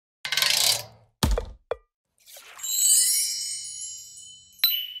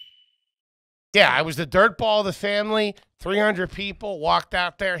Yeah, I was the dirtball of the family. 300 people walked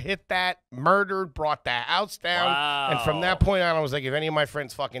out there, hit that, murdered, brought the house down. Wow. And from that point on, I was like, if any of my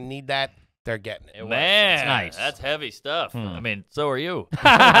friends fucking need that, they're getting it. Man, That's nice. That's heavy stuff. I mean, so are you. Then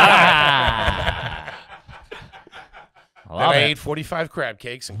Love I it. ate 45 crab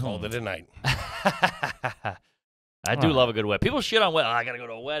cakes and called it a night. I do love a good wedding. People shit on wedding. Oh, I gotta go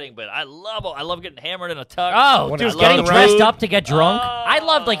to a wedding, but I love getting hammered in a tux. Oh, When dude, it's getting done dressed right. up to get drunk. Oh. I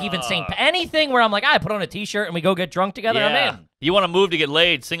love like even St. Anything where I'm like, I put on a t-shirt and we go get drunk together. I'm in. You want to move to get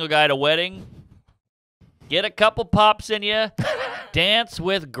laid? Single guy at a wedding? Get a couple pops in you. Dance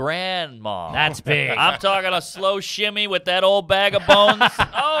with grandma. That's big. I'm talking a slow shimmy with that old bag of bones.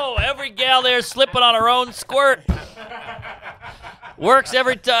 Oh, every gal there slipping on her own squirt. Works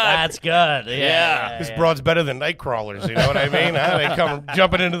every time. That's good. Yeah. This broad's better than night crawlers, you know what I mean? Huh? They come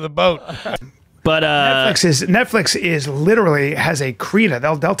jumping into the boat. But Netflix is literally has a credo.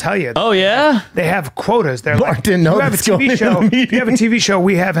 They'll tell you. oh yeah. They have quotas. They're Mark like, didn't know you have a that's going TV into show. the meeting. If you have a TV show,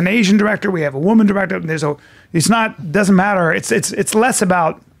 we have an Asian director, we have a woman director. It's not doesn't matter. It's less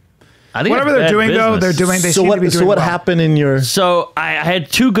about I think whatever it's they're bad doing though. business. They're doing. They So seem what? to be So doing what well. happened in your? So I had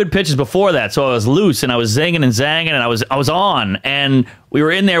 2 good pitches before that, so I was loose and I was zinging and zanging and I was on, and we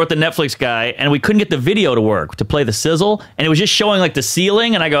were in there with the Netflix guy and we couldn't get the video to work to play the sizzle, and it was just showing like the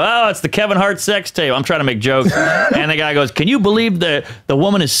ceiling, and I go, oh, it's the Kevin Hart sex tape. I'm trying to make jokes, and the guy goes, can you believe the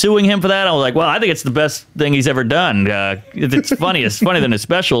woman is suing him for that? I was like, well, I think it's the best thing he's ever done. It's funny. It's funnier than his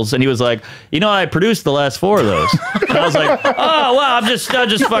specials. And he was like, you know, I produced the last 4 of those. And I was like, oh well, I'm just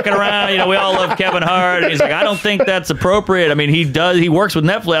fucking around. You know, we all love Kevin Hart. And he's like, I don't think that's appropriate. I mean, he works with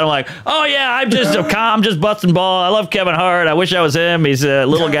Netflix. I'm like, oh yeah, I'm just busting ball. I love Kevin Hart. I wish I was him. He's a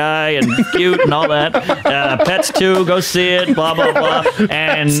little guy and cute and all that. Pets too. Go see it. Blah blah blah.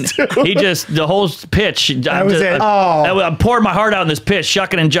 And he just the whole pitch. I'm pouring my heart out in this pitch,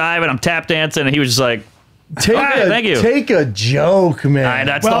 shucking and jiving. I'm tap dancing, and he was just like, thank you. Take a joke, man.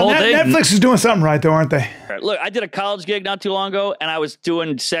 That's the whole thing. Netflix is doing something right, though, aren't they? Look, I did a college gig not too long ago, and I was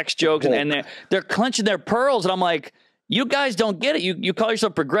doing sex jokes, and they're clenching their pearls, and I'm like, you guys don't get it. You call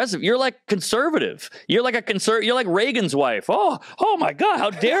yourself progressive. You're like conservative. You're like You're like Reagan's wife. Oh my God, how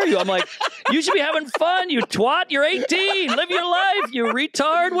dare you? I'm like, you should be having fun, you twat. You're 18. Live your life, you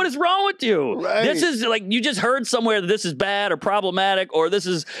retard. What is wrong with you? Right. This is like, you just heard somewhere that this is bad or problematic, or this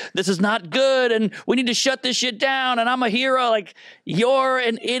is not good, and we need to shut this shit down. And I'm a hero. Like, you're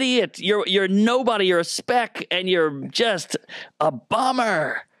an idiot. You're nobody. You're a speck, and you're just a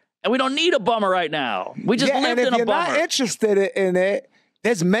bummer. And we don't need a bummer right now. We just lived in a bummer. And if you're not interested in it,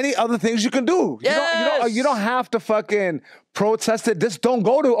 there's many other things you can do. Yes. You don't have to fucking protest it. Just don't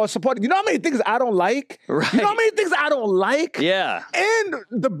go to or support it. You know how many things I don't like? Right. You know how many things I don't like? Yeah. In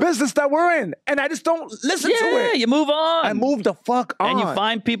the business that we're in. And I just don't listen to Yeah, it. you move on. I move the fuck on. And you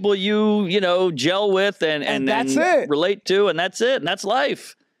find people you gel with and that's it. relate to, and that's it. And that's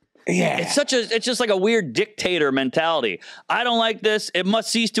life. Yeah. It's just like a weird dictator mentality. I don't like this. It must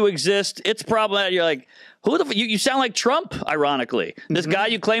cease to exist. It's problematic. You're like, who the you sound like Trump, ironically. This guy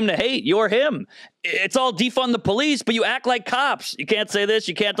you claim to hate, you're him. It's all defund the police, but you act like cops. You can't say this,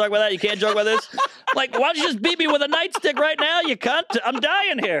 you can't talk about that, you can't joke about this. Like, why don't you just beat me with a nightstick right now, you cunt? I'm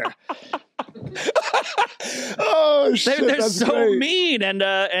dying here. Oh shit! They're that's so great. mean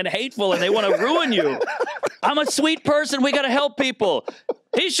and hateful, and they want to ruin you. I'm a sweet person. We got to help people.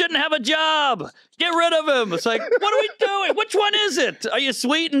 He shouldn't have a job. Get rid of him. It's like, what are we doing? Which one is it? Are you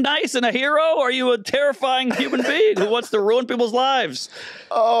sweet and nice and a hero? Or are you a terrifying human being who wants to ruin people's lives?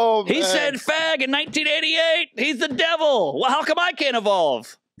 Oh, man. He said fag in 1988. He's the devil. Well, how come I can't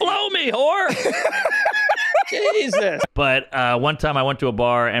evolve? Blow me, whore. Jesus. But one time I went to a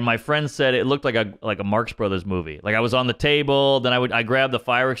bar and my friend said it looked like a Marx Brothers movie. Like, I was on the table, then I grabbed the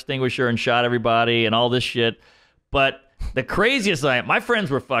fire extinguisher and shot everybody and all this shit. But the craziest thing, my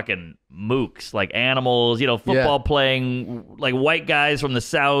friends were fucking mooks, like animals, football playing, like white guys from the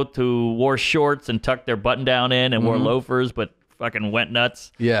South who wore shorts and tucked their button down in and wore loafers, but fucking went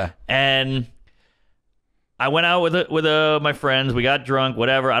nuts. Yeah. And I went out with my friends. We got drunk,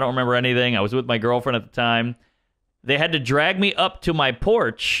 whatever. I don't remember anything. I was with my girlfriend at the time. They had to drag me up to my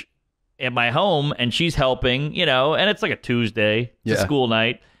porch at my home, and she's helping, and it's like a Tuesday. It's a school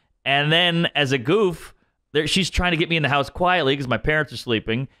night. And then as a goof, she's trying to get me in the house quietly because my parents are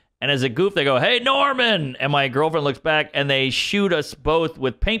sleeping. And as a goof, they go, "Hey, Norman!" And my girlfriend looks back, and they shoot us both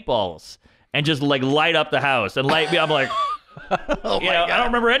with paintballs and just like light up the house and light me. I'm like, Oh my God. I don't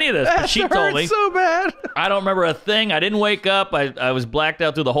remember any of this, but she told me. So bad. I don't remember a thing. I didn't wake up. I was blacked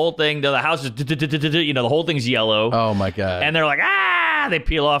out through the whole thing. The house is, the whole thing's yellow. Oh my God. And they're like, ah! They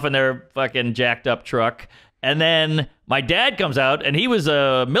peel off in their fucking jacked up truck. And then my dad comes out, and he was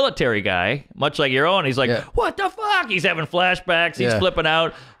a military guy, much like your own. He's like, what the fuck? He's having flashbacks. He's flipping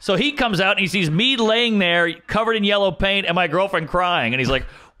out. So he comes out, and he sees me laying there covered in yellow paint and my girlfriend crying. And he's like,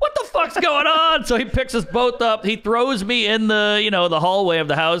 what the fuck's going on? So he picks us both up. He throws me in the, the hallway of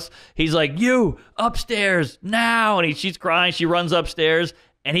the house. He's like, you, upstairs, now. And she's crying. She runs upstairs,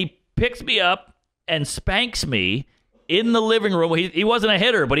 and he picks me up and spanks me in the living room. He wasn't a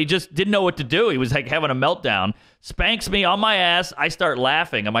hitter, but he just didn't know what to do. He was like having a meltdown. Spanks me on my ass. I start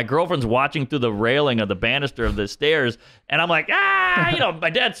laughing, and my girlfriend's watching through the railing of the banister of the stairs, and I'm like,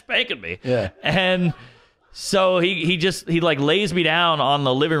 my dad's spanking me. Yeah. And so he like lays me down on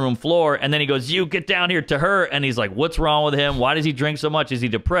the living room floor, and then he goes, you get down here to her. And he's like, what's wrong with him? Why does he drink so much? Is he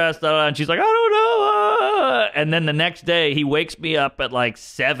depressed? And she's like, I don't know. And then the next day he wakes me up at like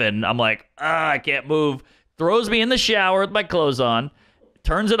 7. I'm like, I can't move. Throws me in the shower with my clothes on,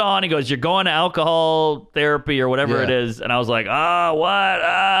 turns it on. He goes, you're going to alcohol therapy or whatever it is. And I was like, what?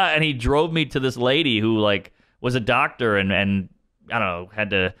 And he drove me to this lady who like was a doctor and I don't know, had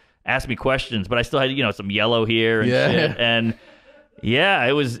to ask me questions, but I still had, some yellow here and shit. And yeah,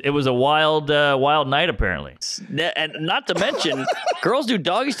 it was a wild night apparently. And not to mention, girls do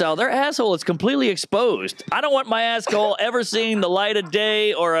doggy style. Their asshole is completely exposed. I don't want my asshole ever seeing the light of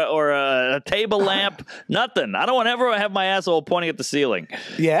day or a table lamp. Nothing. I don't want to ever have my asshole pointing at the ceiling.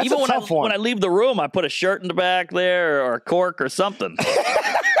 Yeah, that's even a tough one. when I leave the room, I put a shirt in the back there or a cork or something.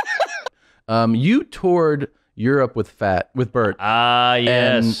 You toured Europe with Bert.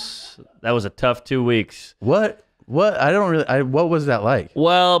 Yes. That was a tough 2 weeks. What? What was that like?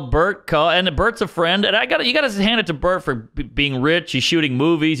 Well, Bert called, and Bert's a friend, and you got to hand it to Bert for being rich. He's shooting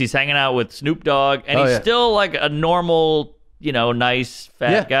movies. He's hanging out with Snoop Dogg, and he's still like a normal, nice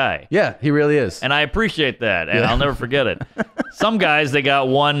fat guy. Yeah, he really is. And I appreciate that, and I'll never forget it. Some guys, they got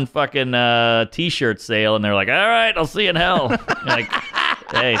one fucking T-shirt sale, and they're like, all right, I'll see you in hell. Like,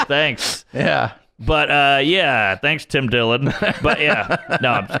 hey, thanks. Yeah. But, thanks, Tim Dillon. But, yeah,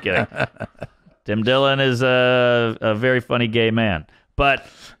 no, I'm just kidding. Tim Dillon is a very funny gay man. But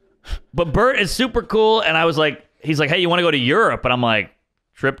Bert is super cool, and I was like, he's like, hey, you want to go to Europe? And I'm like,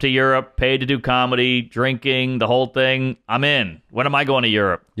 trip to Europe, paid to do comedy, drinking, the whole thing. I'm in. When am I going to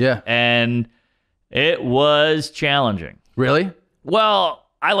Europe? Yeah. And it was challenging. Really? Well,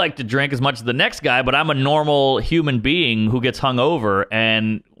 I like to drink as much as the next guy, but I'm a normal human being who gets hungover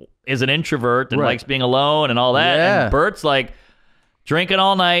and is an introvert and likes being alone and all that. Yeah. And Bert's like, drinking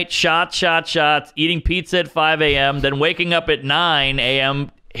all night, shots, eating pizza at 5 a.m., then waking up at 9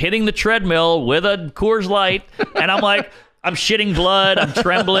 a.m., hitting the treadmill with a Coors Light, and I'm like, I'm shitting blood, I'm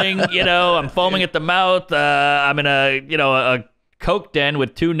trembling, I'm foaming at the mouth, I'm in a coke den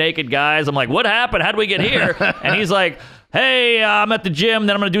with 2 naked guys. I'm like, what happened? How'd we get here? And he's like, hey, I'm at the gym,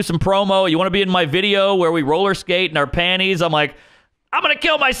 then I'm going to do some promo. You want to be in my video where we roller skate in our panties? I'm like, I'm going to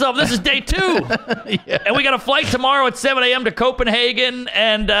kill myself. This is day 2. And we got a flight tomorrow at 7 a.m. to Copenhagen,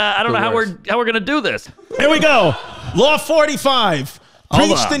 and I don't know how we're going to do this. Here we go. Law 45.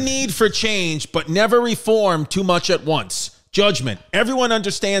 Preach the need for change, but never reform too much at once. Judgment. Everyone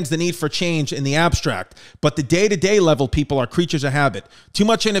understands the need for change in the abstract, but the day-to-day level people are creatures of habit. Too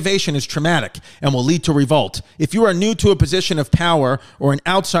much innovation is traumatic and will lead to revolt. If you are new to a position of power or an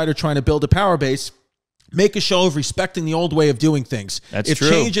outsider trying to build a power base, make a show of respecting the old way of doing things. That's true.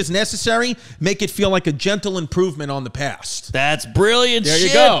 If change is necessary, make it feel like a gentle improvement on the past. That's brilliant There shit.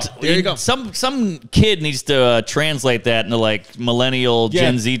 you go. There you go. Some kid needs to translate that into like millennial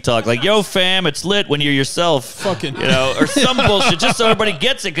Gen Z talk. Like, yo, fam, it's lit when you're yourself. Fucking. Or some bullshit, just so everybody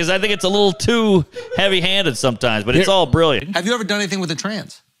gets it, because I think it's a little too heavy-handed sometimes, but it's all brilliant. Have you ever done anything with a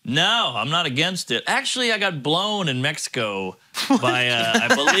trans? No, I'm not against it. Actually, I got blown in Mexico by, I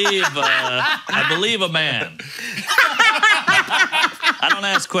believe a man. I don't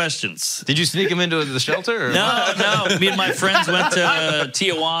ask questions. Did you sneak him into the shelter? Or? No. Me and my friends went to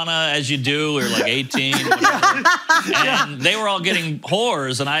Tijuana, as you do. We were like 18, whatever. And they were all getting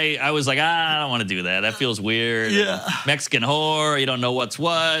whores, and I was like, I don't want to do that. That feels weird. Yeah. Mexican whore, you don't know what's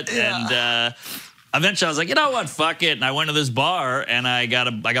what. Yeah. And eventually I was like, you know what, fuck it. And I went to this bar, and I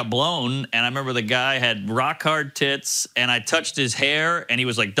got blown, and I remember the guy had rock hard tits, and I touched his hair, and he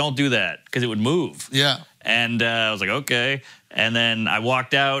was like, don't do that, because it would move. Yeah. And I was like, okay. And then I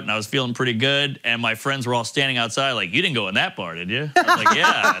walked out, and I was feeling pretty good, and my friends were all standing outside like, you didn't go in that bar, did you? I was like,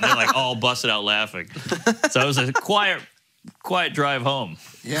 yeah. And they're like all busted out laughing. So it was a quiet drive home.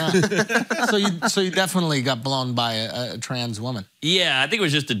 Yeah. So you definitely got blown by a trans woman. Yeah, I think it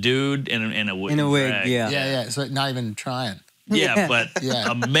was just a dude in a wig. In a wig, drag. yeah. Yeah. So not even trying. Yeah, but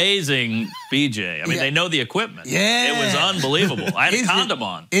amazing BJ. I mean, they know the equipment. Yeah. It was unbelievable. I had a condom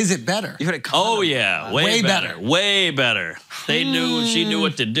on. Is it better? You had a condom. Oh, yeah. Way better. Way better. She knew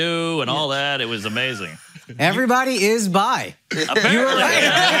what to do and all that. It was amazing. Everybody is bi. Apparently. You're right.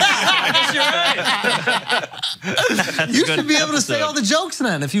 I guess you're right. You should be able to say all the jokes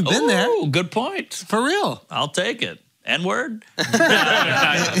then if you've been there. Oh, good point. For real. I'll take it. N-word?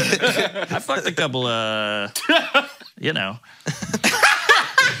 I fucked a couple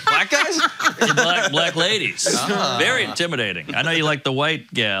black guys? Black ladies. Very intimidating. I know you like the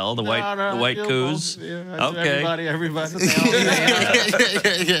white gal, the white coos. Okay. Everybody.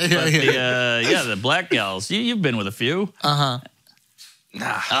 The black gals. You've been with a few.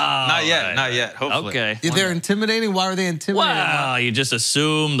 Not yet. Hopefully. Okay. They're intimidating. Why are they intimidating? Wow, you just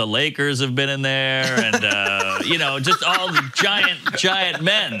assume the Lakers have been in there, and just all the giant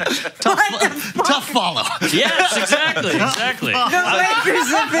men. Tough follow. Yes, exactly. The Lakers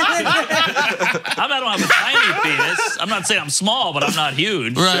have been in there. I don't have a tiny penis. I'm not saying I'm small, but I'm not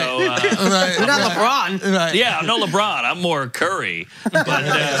huge. Right. So, Right. You're not LeBron. Right. yeah, I'm no LeBron. I'm more Curry, but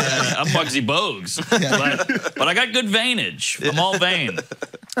I'm Muggsy Bogues. But I got good veinage. I'm all vein.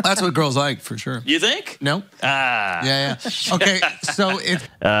 That's what girls like, for sure. You think? No? Ah. Yeah. Okay, so if...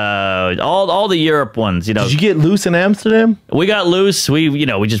 all the Europe ones, Did you get loose in Amsterdam? We got loose. We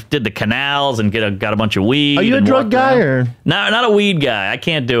just did the canals and got a bunch of weed. Are you a drug guy or? No, not a weed guy. I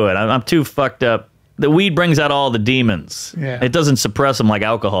can't do it. I'm too fucked up. The weed brings out all the demons. Yeah. It doesn't suppress them like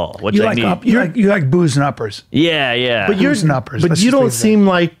alcohol, which You I like need. you like booze and uppers. Yeah. But Booze and uppers. But Let's you just don't leave seem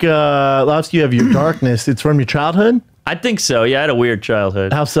like lots. You have your darkness. It's from your childhood. I think so. Yeah, I had a weird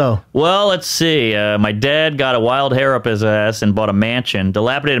childhood. How so? Well, let's see. My dad got a wild hair up his ass and bought a mansion,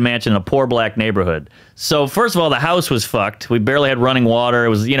 dilapidated mansion in a poor black neighborhood. So first of all, the house was fucked. We barely had running water. It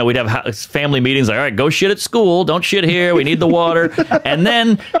was, we'd have family meetings like, all right, go shit at school. Don't shit here. We need the water. And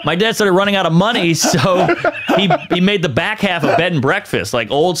then my dad started running out of money, so he made the back half of bed and breakfast, like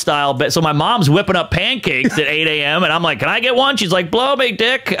old style bed. So my mom's whipping up pancakes at 8 a.m. and I'm like, can I get one? She's like, blow me,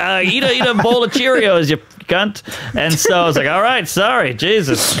 dick. Eat a bowl of Cheerios, you cunt. And so I was like, all right, sorry,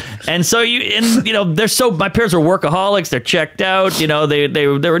 Jesus. And so my parents were workaholics. They're checked out. They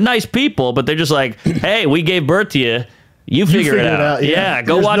were nice people, but they're just like, hey, we gave birth to you. You figure it out. Yeah,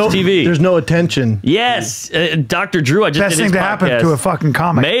 go watch TV. There's no attention. Yes, Dr. Drew. I just Best did his thing to happen podcast. to a fucking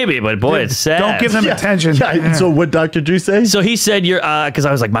comic. Maybe, but boy, it's sad. Don't give them attention. Yeah. So what Dr. Drew say? So he said, because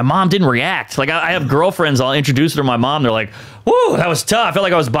I was like, my mom didn't react. Like, I have girlfriends, I'll introduce her to my mom. They're like, whoa, that was tough. I felt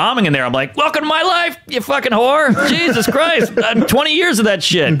like I was bombing in there. I'm like, welcome to my life, you fucking whore. Jesus Christ. 20 years of that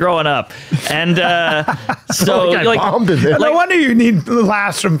shit growing up. And so, bombed in there. No wonder you need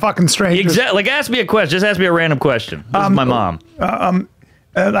laughs from fucking strangers. Exactly. Like, ask me a question. Just ask me a random question. This is my mom. A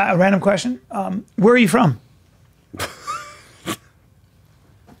random question. Where are you from?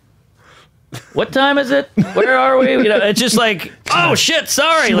 What time is it? Where are we? It's just like, oh shit,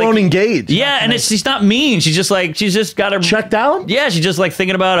 sorry. She like, won't engage. Yeah, and she's not mean. She's just got her checked out. Yeah, she's just like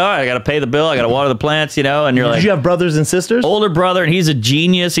thinking about, all right, I got to pay the bill. I got to water the plants, and you're like. Did you have brothers and sisters? Older brother, and he's a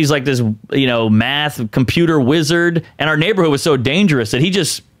genius. He's like this, math computer wizard. And our neighborhood was so dangerous that he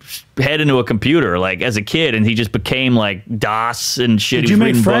just head into a computer like as a kid, and he just became like DOS and shit. Did you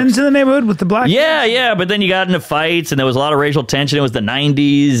make friends in the neighborhood with the black? Yeah, but then you got into fights, and there was a lot of racial tension. It was the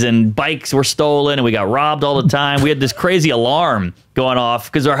 90s, and bikes were stolen, and we got robbed all the time. We had this crazy alarm going off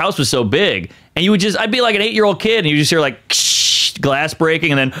because our house was so big, and I'd be like an 8-year-old kid, and you just hear like glass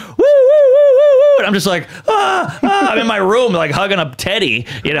breaking, and then woo, woo, woo, woo, woo, and I'm just like, I'm in my room like hugging up Teddy,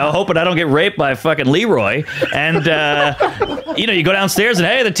 hoping I don't get raped by fucking Leroy. And you go downstairs and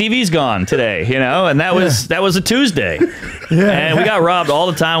hey, the TV's gone today, and that was a Tuesday. Yeah. And we got robbed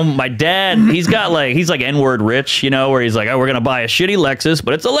all the time. My dad, he's like N-word rich, where he's like, oh, we're gonna buy a shitty Lexus,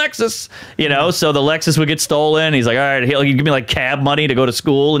 but it's a Lexus, so the Lexus would get stolen. He's like, all right, he'll give me like cab money to go to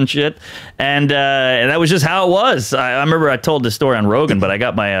school and shit. And that was just how it was. I remember I told this story on Rogan, but I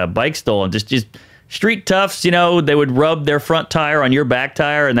got my bike stolen. Just street toughs, they would rub their front tire on your back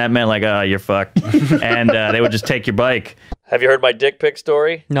tire, and that meant like, oh, you're fucked. And they would just take your bike. Have you heard my dick pic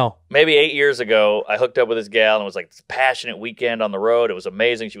story? No. Maybe 8 years ago, I hooked up with this gal, and it was like this passionate weekend on the road. It was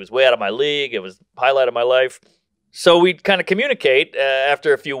amazing. She was way out of my league. It was the highlight of my life. So we'd kind of communicate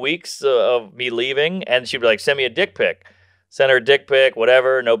after a few weeks of me leaving, and she'd be like, send me a dick pic. Send her a dick pic,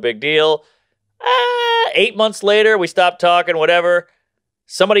 whatever, no big deal. 8 months later, we stopped talking, whatever.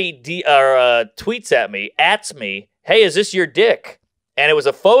 Somebody tweets at me, ats me, hey, is this your dick? And it was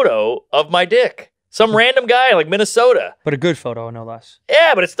a photo of my dick. Some random guy in like Minnesota. But a good photo, no less.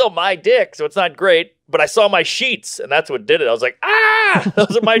 Yeah, but it's still my dick, so it's not great. But I saw my sheets, and that's what did it. I was like, ah,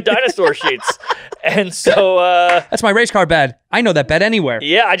 those are my dinosaur sheets. And so... that's my race car bed. I know that bed anywhere.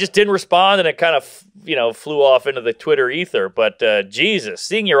 Yeah, I just didn't respond, and it kind of, flew off into the Twitter ether. But Jesus,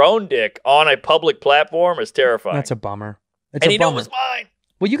 seeing your own dick on a public platform is terrifying. That's a bummer. It's and a he bummer. knew it was mine.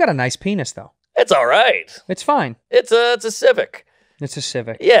 Well, you got a nice penis, though. It's all right. It's fine. It's a Civic. It's a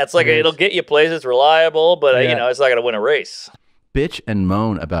Civic. Yeah, it's like it'll get you places, reliable, but it's not gonna win a race. Bitch and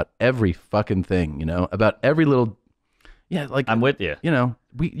moan about every fucking thing, about every little. Yeah, like I'm with you.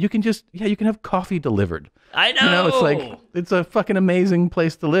 You can just you can have coffee delivered. I know. It's like it's a fucking amazing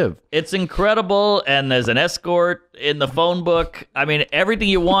place to live. It's incredible, and there's an escort in the phone book. I mean, everything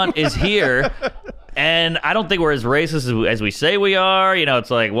you want is here. And I don't think we're as racist as we say we are.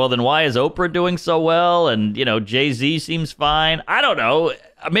 It's like, well, then why is Oprah doing so well? And, Jay-Z seems fine. I don't know.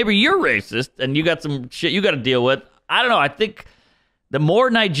 Maybe you're racist and you got some shit you got to deal with. I don't know. I think the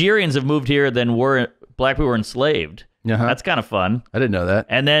more Nigerians have moved here than black people were enslaved. That's kind of fun. I didn't know that.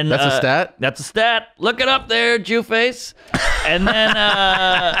 And then that's a stat? That's a stat. Look it up there, Jew face. And then...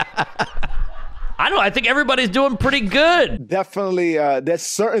 I don't know. I think everybody's doing pretty good. Definitely, there's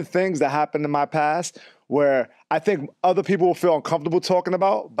certain things that happened in my past where I think other people will feel uncomfortable talking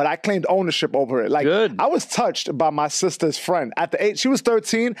about, but I claimed ownership over it. Like, good. I was touched by my sister's friend. At the age, she was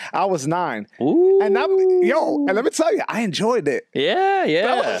 13, I was 9. Ooh. And and let me tell you, I enjoyed it. Yeah.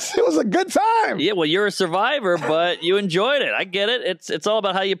 It was a good time. Yeah, well, you're a survivor, but you enjoyed it. I get it. It's all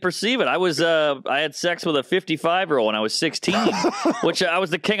about how you perceive it. I had sex with a 55-year-old when I was 16, which I was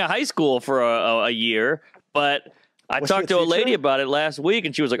the king of high school for a year, but... I talked to a lady about it last week,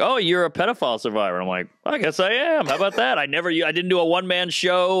 and she was like, "Oh, you're a pedophile survivor." And I'm like, "I guess I am. How about that? I didn't do a one-man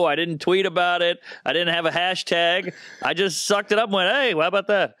show. I didn't tweet about it. I didn't have a hashtag. I just sucked it up and went, hey, how about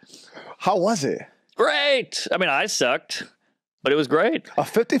that?" How was it? Great. I mean, I sucked, but it was great. A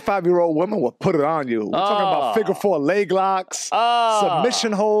 55-year-old woman will put it on you. We're talking about figure 4 leg locks,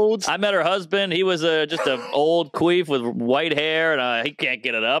 submission holds. I met her husband. He was just an old queef with white hair, and he can't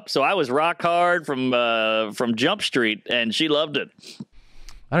get it up. So I was rock hard from Jump Street, and she loved it.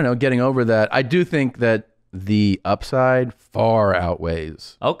 I don't know, getting over that. I do think that the upside far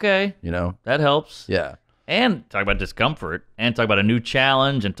outweighs. Okay. That helps. Yeah. And talk about discomfort, and talk about a new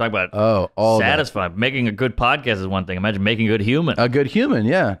challenge, and talk about all satisfying. Making a good podcast is one thing. Imagine making a good human. A good human,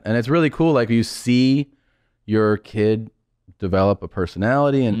 yeah. And it's really cool. Like you see your kid develop a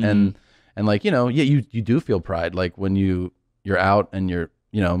personality, and like you do feel pride. Like when you're out and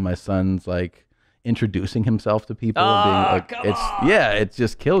my son's like introducing himself to people, and being like, it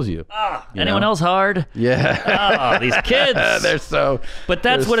just kills you. Anyone else hard? Yeah. These kids. They're so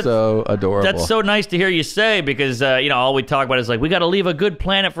adorable. That's so nice to hear you say, because all we talk about is like, we got to leave a good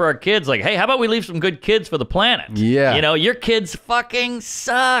planet for our kids. Like, hey, how about we leave some good kids for the planet? Yeah. Your kids fucking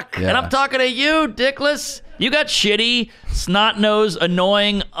suck. Yeah. And I'm talking to you, dickless. You got shitty, snot-nosed,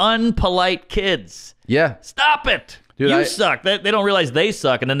 annoying, unpolite kids. Yeah. Stop it. Dude, you suck. They don't realize they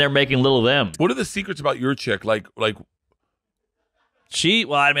suck, and then they're making little them. What are the secrets about your chick? Like she.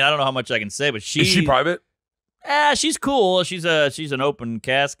 Well, I mean, I don't know how much I can say, but is she private? She's cool. She's an open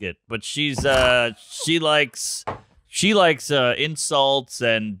casket, but she likes insults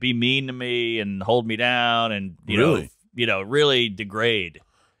and be mean to me and hold me down and really degrade.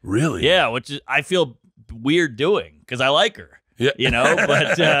 Really? Yeah, which is, I feel weird doing because I like her. Yeah.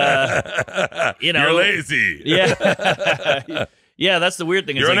 But you're lazy. Yeah. Yeah, that's the weird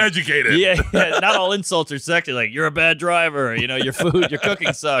thing. You're uneducated. Yeah, not all insults are sexy. Like, you're a bad driver. Your your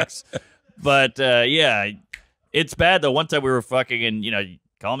cooking sucks. But yeah, it's bad though. One time we were fucking, and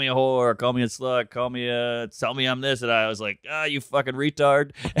call me a whore, call me a slut, tell me I'm this, and I was like, you fucking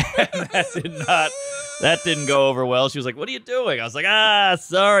retard. And that didn't go over well. She was like, what are you doing? I was like,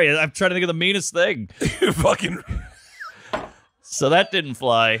 sorry, I'm trying to think of the meanest thing. You fucking. So that didn't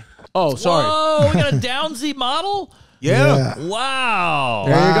fly. Oh, sorry. Oh, we got a Downsy model? Yeah. Wow.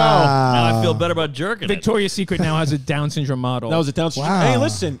 There you go. Now I feel better about jerking Victoria's Secret now has a Down syndrome model. That was a Down syndrome. Wow. Hey,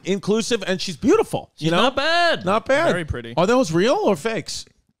 listen, inclusive, and she's beautiful. She's not bad. Not bad. Very pretty. Are those real or fakes?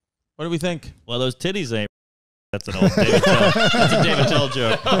 What do we think? Well, those titties ain't. That's an old David Tell. That's a David Tell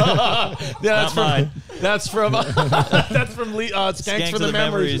joke. Yeah, that's not mine. That's from Skanks for the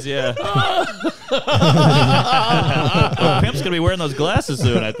Memories. Yeah. Well, Pimp's gonna be wearing those glasses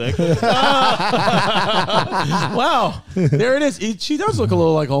soon, I think. Wow, there it is. She does look a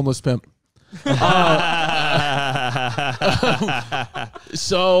little like homeless Pimp.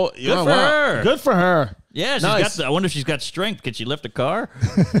 So Good for her. her. Yeah, she's Nice. got. I wonder if she's got strength. Can she lift a car?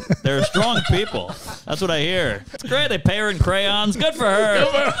 They're strong people. That's what I hear. It's great. They pay her in crayons. Good for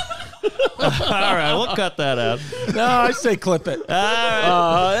her. All right, we'll cut that out. No, I say clip it.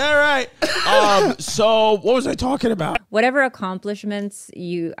 All right. So what was I talking about? Whatever accomplishments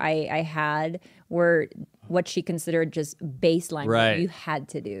I had were what she considered just baseline Right. what you had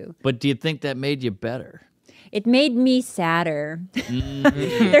to do. But do you think that made you better? It made me sadder.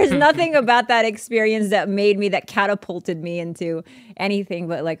 There's nothing about that experience that catapulted me into anything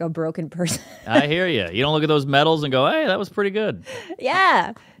but like a broken person. I hear you. You don't look at those medals and go, "Hey, that was pretty good."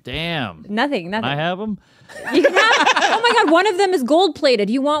 Yeah. Damn. Nothing. Can I have them? You can have. Oh my God! One of them is gold plated.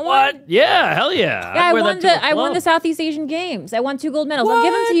 You want one? Yeah, hell yeah. Yeah, I'd wear that to a I won club. the Southeast Asian Games. I won 2 gold medals. I'll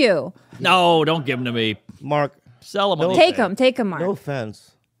give them to you. No, don't give them to me. Mark, Sell them. Take them, Mark. No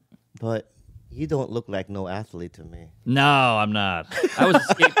offense, but you don't look like no athlete to me. No, I'm not. I was a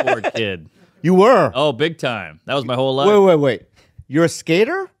skateboard kid. You were? Oh, big time. That was my whole life. Wait. You're a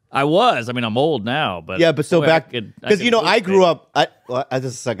skater? I was. I mean, I'm old now, but Yeah, but so boy, back because I grew up. I just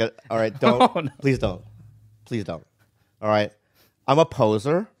a second. All right, don't. Oh, no. Please don't. All right, I'm a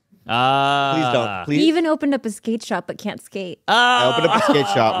poser. Please don't. Please. He even opened up a skate shop but can't skate. I opened up a skate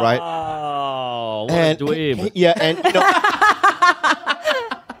shop, right? Oh, what and a dweeb. Yeah, and you know,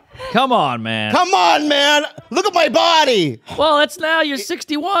 Come on, man. come on, man, look at my body. Well, that's now you're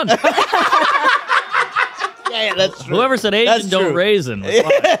 61. Yeah, that's true. Whoever said Asian That's don't true. raisin.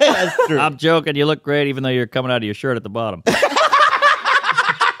 That's true. I'm joking. You look great, even though you're coming out of your shirt at the bottom.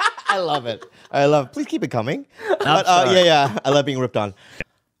 I love it. Please keep it coming. But, sorry. yeah. I love being ripped on.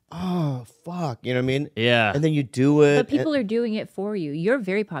 Oh fuck, you know what I mean? Yeah. And then you do it. But people are doing it for you. You're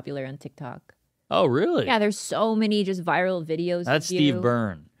very popular on TikTok. Oh, really? Yeah, there's so many just viral videos. That's of you. Steve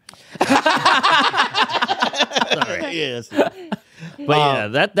Byrne. Sorry. Yes. But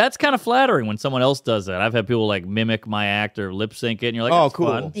yeah, that's kind of flattering when someone else does that. I've had people like mimic my act or lip sync it, and you're like, Oh, that's cool.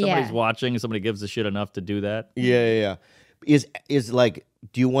 fun. Somebody's Yeah. watching, somebody gives a shit enough to do that. Yeah. Is like,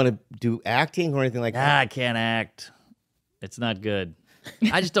 do you want to do acting or anything like that? I can't act. It's not good.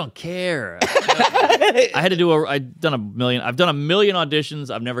 I just don't care. I've done a million auditions.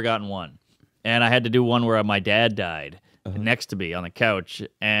 I've never gotten one. And I had to do one where my dad died next to me on the couch,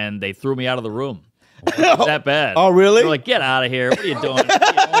 and they threw me out of the room. It was that bad. Oh, really? They're like, get out of here. What are you doing?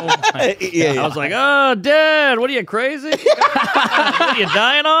 I was like, oh, Dad, what are you, crazy? What are you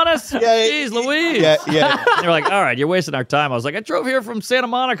dying on us? Jeez Louise. Yeah. And they're like, all right, you're wasting our time. I was like, I drove here from Santa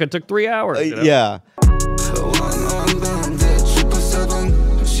Monica. It took 3 hours. You know? Yeah.